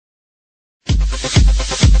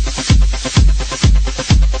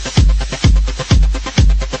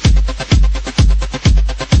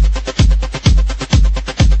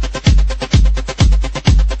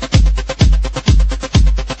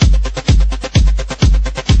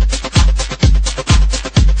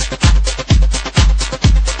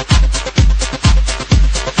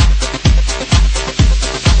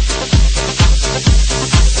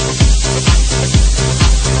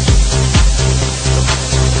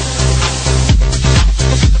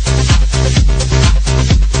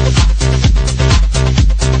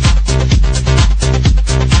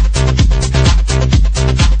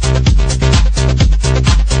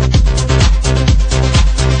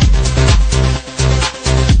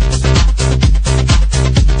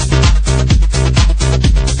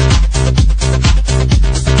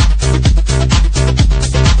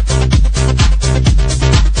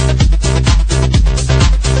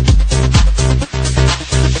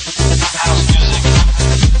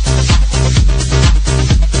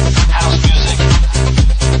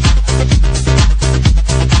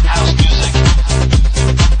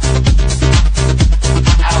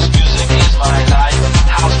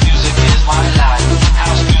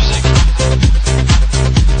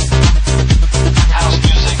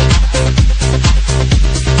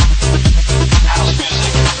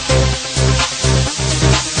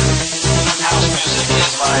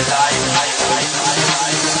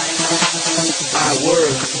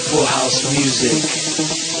for house music.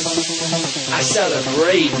 I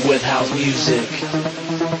celebrate with house music.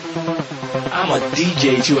 I'm a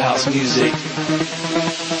DJ to house music.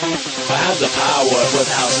 I have the power with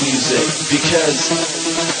house music because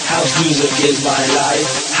house music is my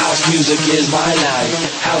life. House music is my life.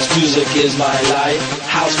 House music is my life.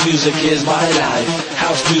 House music is my life.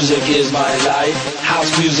 House music is my life.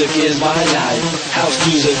 House music is my life. House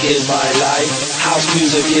music is my life. House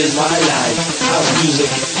music is my life. House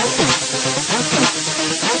music.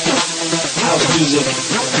 House music.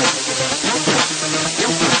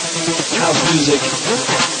 House music.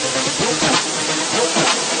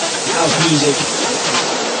 House music.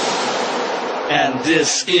 And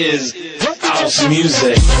this is house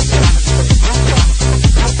music.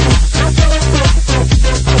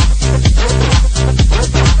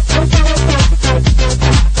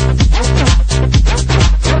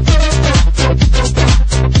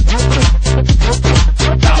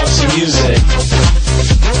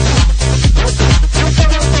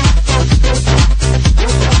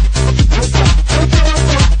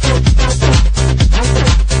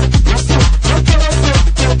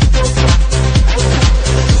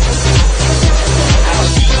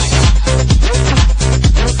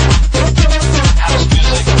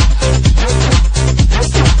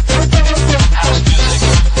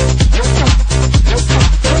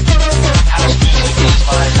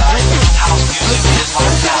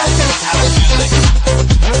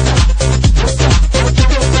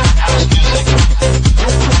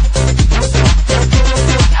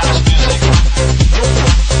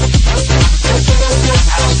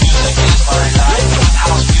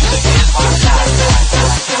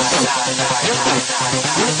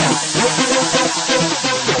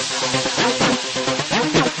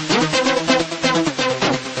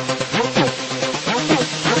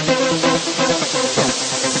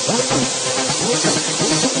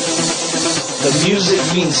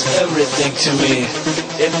 Means everything to me.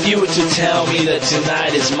 If you were to tell me that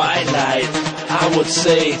tonight is my night, I would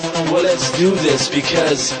say, well, let's do this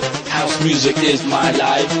because house music is my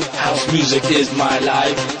life. House music is my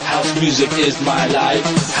life. House music is my life.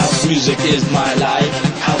 House music is my life.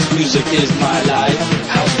 House music is my life.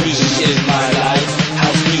 House music is my life.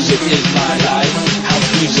 House music is my life. House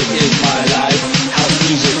music is my life. House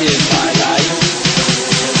music is my life.